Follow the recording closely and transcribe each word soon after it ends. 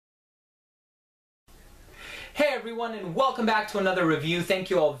everyone, and welcome back to another review. Thank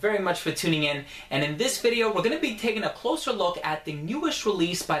you all very much for tuning in. And in this video, we're going to be taking a closer look at the newest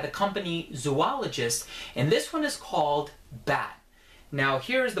release by the company Zoologist, and this one is called Bat. Now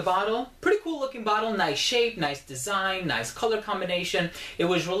here's the bottle. Pretty cool looking bottle, nice shape, nice design, nice color combination. It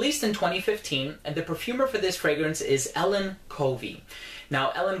was released in 2015, and the perfumer for this fragrance is Ellen Covey. Now,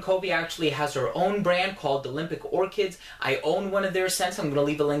 Ellen Covey actually has her own brand called Olympic Orchids. I own one of their scents. I'm going to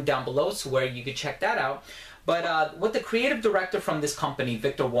leave a link down below so where you can check that out. But what the creative director from this company,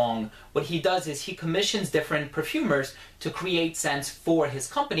 Victor Wong, what he does is he commissions different perfumers to create scents for his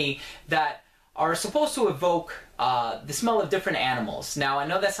company that are supposed to evoke the smell of different animals. Now, I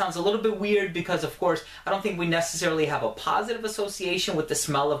know that sounds a little bit weird because, of course, I don't think we necessarily have a positive association with the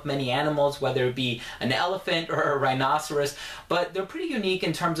smell of many animals, whether it be an elephant or a rhinoceros, but they're pretty unique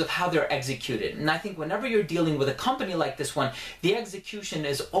in terms of how they're executed. And I think whenever you're dealing with a company like this one, the execution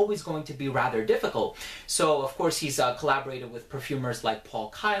is always going to be rather difficult. So, of course, he's collaborated with perfumers like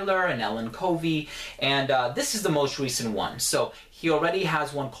Paul Kyler and Ellen Covey, and this is the most recent one. So, he already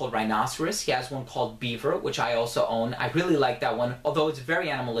has one called Rhinoceros. He has one called Beaver, which I also own. I really like that one, although it's very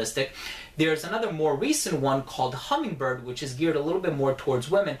animalistic. There's another more recent one called Hummingbird, which is geared a little bit more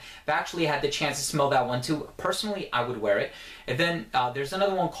towards women. I've actually had the chance to smell that one too. Personally, I would wear it. And then there's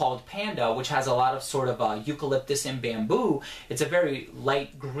another one called Panda, which has a lot of sort of eucalyptus and bamboo. It's a very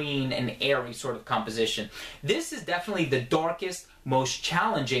light green and airy sort of composition. This is definitely the darkest, most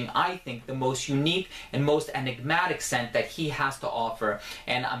challenging, I think, the most unique and most enigmatic scent that he has to offer.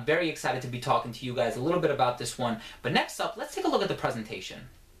 And I'm very excited to be talking to you guys a little bit about this one. But next up, let's take a look at the presentation.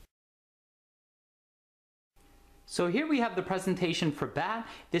 So here we have the presentation for Bat.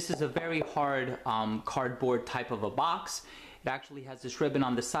 This is a very hard cardboard type of a box. It actually has this ribbon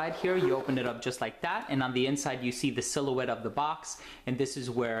on the side here. You open it up just like that, and on the inside you see the silhouette of the box, and this is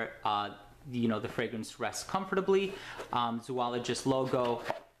where the fragrance rests comfortably. Zoologist logo,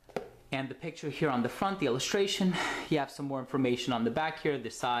 and the picture here on the front, the illustration. You have some more information on the back here, the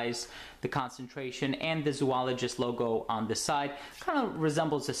size, the concentration, and the Zoologist logo on the side. Kind of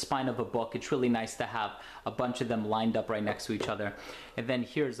resembles the spine of a book. It's really nice to have a bunch of them lined up right next to each other. And then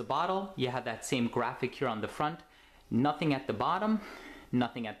here's the bottle. You have that same graphic here on the front. Nothing at the bottom,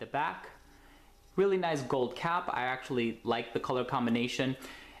 nothing at the back. Really nice gold cap. I actually like the color combination.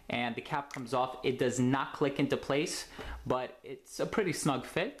 And the cap comes off. It does not click into place, but it's a pretty snug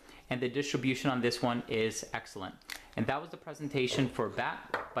fit. And the distribution on this one is excellent. And that was the presentation for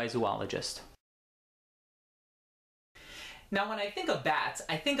Bat by Zoologist. Now, when I think of bats,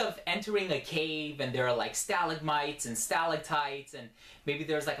 I think of entering a cave and there are like stalagmites and stalactites, and maybe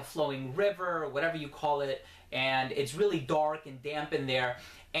there's like a flowing river or whatever you call it, and it's really dark and damp in there.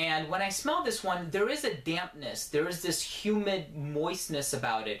 And when I smell this one, there is a dampness. There is this humid moistness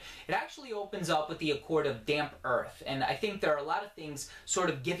about it. It actually opens up with the accord of damp earth. And I think there are a lot of things sort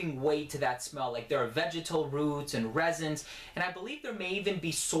of giving way to that smell. Like there are vegetal roots and resins. And I believe there may even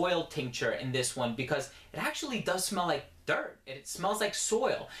be soil tincture in this one because it actually does smell like dirt. It smells like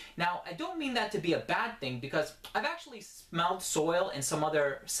soil. Now, I don't mean that to be a bad thing because I've actually smelled soil in some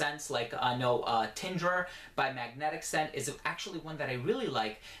other scents, like I know Tinder by Magnetic Scent is actually one that I really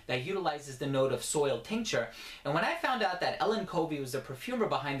like that utilizes the note of soil tincture. And when I found out that Ellen Covey was the perfumer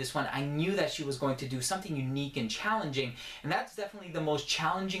behind this one, I knew that she was going to do something unique and challenging, and that's definitely the most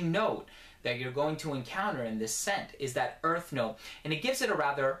challenging note that you're going to encounter in this scent is that earth note, and it gives it a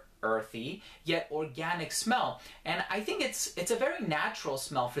rather earthy yet organic smell. And I think it's a very natural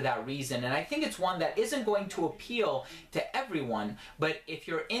smell for that reason, and I think it's one that isn't going to appeal to everyone, but if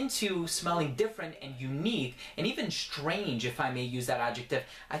you're into smelling different and unique and even strange, if I may use that adjective,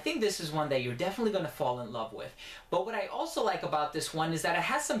 I think this is one that you're definitely going to fall in love with. But what I also like about this one is that it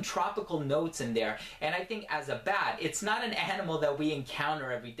has some tropical notes in there, and I think as a bat, it's not an animal that we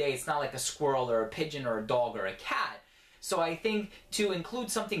encounter every day. It's not like a squirrel or a pigeon or a dog or a cat. So I think to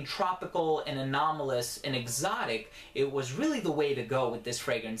include something tropical and anomalous and exotic, it was really the way to go with this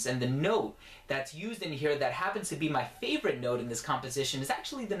fragrance. And the note that's used in here that happens to be my favorite note in this composition is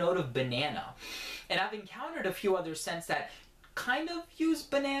actually the note of banana. And I've encountered a few other scents that kind of use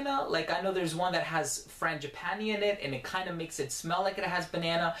banana. Like I know there's one that has frangipani in it and it kind of makes it smell like it has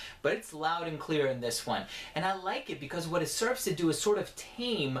banana, but it's loud and clear in this one. And I like it because what it serves to do is sort of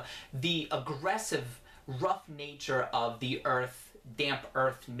tame the aggressive rough nature of the damp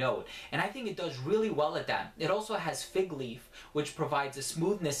earth note, and I think it does really well at that. It also has fig leaf, which provides a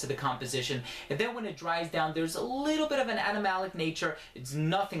smoothness to the composition, and then when it dries down there's a little bit of an animalic nature. It's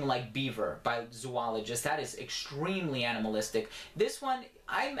nothing like Beaver by Zoologist. That is extremely animalistic. This one,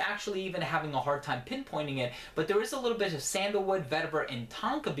 I'm actually even having a hard time pinpointing it, but there is a little bit of sandalwood, vetiver, and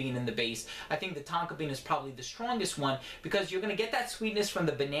tonka bean in the base. I think the tonka bean is probably the strongest one because you're going to get that sweetness from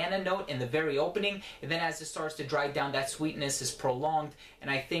the banana note in the very opening, and then as it starts to dry down, that sweetness is prolonged, and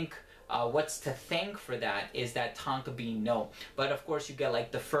I think what's to thank for that is that tonka bean note. But of course you get like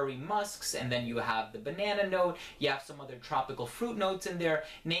the furry musks, and then you have the banana note, you have some other tropical fruit notes in there.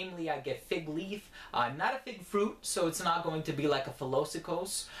 Namely, I get fig leaf, not a fig fruit, so it's not going to be like a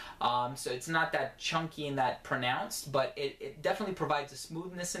philosicos, so it's not that chunky and that pronounced, but it definitely provides a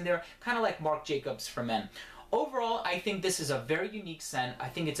smoothness in there, kind of like Marc Jacobs for men. Overall, I think this is a very unique scent. I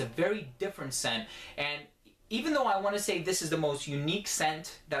think it's a very different scent, and even though I want to say this is the most unique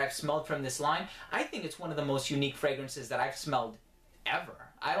scent that I've smelled from this line, I think it's one of the most unique fragrances that I've smelled ever.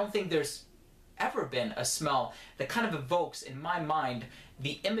 I don't think there's ever been a smell that kind of evokes in my mind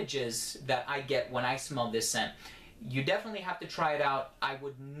the images that I get when I smell this scent. You definitely have to try it out. I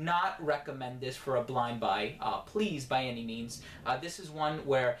would not recommend this for a blind buy, please, by any means. This is one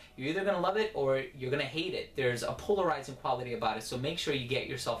where you're either going to love it or you're going to hate it. There's a polarizing quality about it, so make sure you get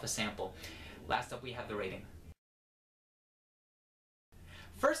yourself a sample. Last up, we have the rating.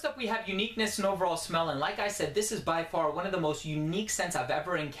 First up, we have uniqueness and overall smell, and like I said, this is by far one of the most unique scents I've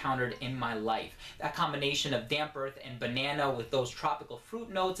ever encountered in my life. That combination of damp earth and banana with those tropical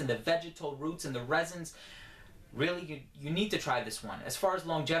fruit notes and the vegetal roots and the resins. Really, you need to try this one. As far as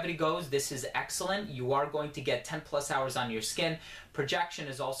longevity goes, this is excellent. You are going to get 10 plus hours on your skin. Projection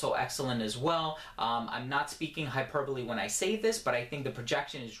is also excellent as well. I'm not speaking hyperbole when I say this, but I think the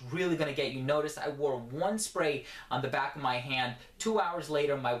projection is really going to get you noticed. I wore one spray on the back of my hand. 2 hours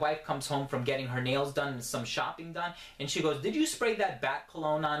later, my wife comes home from getting her nails done and some shopping done, and she goes, "Did you spray that bat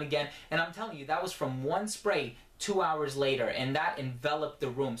cologne on again?" And I'm telling you, that was from one spray 2 hours later, and that enveloped the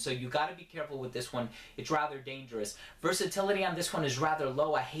room. So you got to be careful with this one. It's rather dangerous. Versatility on this one is rather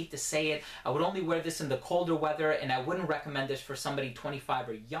low. I hate to say it. I would only wear this in the colder weather, and I wouldn't recommend this for somebody 25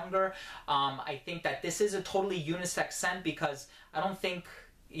 or younger. I think that this is a totally unisex scent because I don't think,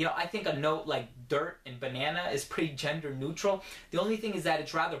 you know, I think a note like dirt and banana is pretty gender neutral. The only thing is that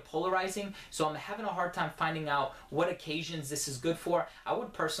it's rather polarizing, so I'm having a hard time finding out what occasions this is good for. I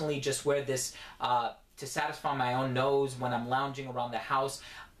would personally just wear this to satisfy my own nose when I'm lounging around the house.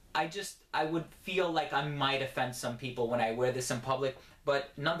 I would feel like I might offend some people when I wear this in public,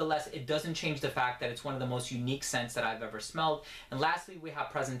 but nonetheless, it doesn't change the fact that it's one of the most unique scents that I've ever smelled. And lastly, we have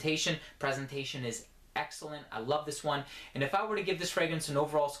presentation. Presentation is excellent. I love this one. And if I were to give this fragrance an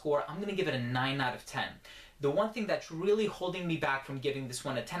overall score, I'm going to give it a 9 out of 10. The one thing that's really holding me back from giving this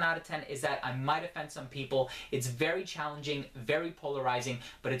one a 10 out of 10 is that I might offend some people. It's very challenging, very polarizing,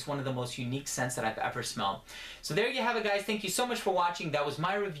 but it's one of the most unique scents that I've ever smelled. So there you have it, guys. Thank you so much for watching. That was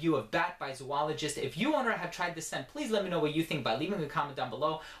my review of Bat by Zoologist. If you owner have tried this scent, please let me know what you think by leaving a comment down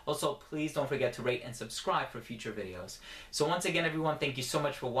below. Also, please don't forget to rate and subscribe for future videos. So once again, everyone, thank you so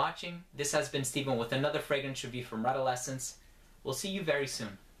much for watching. This has been Steven with another fragrance review from Red Essence. We'll see you very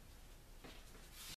soon.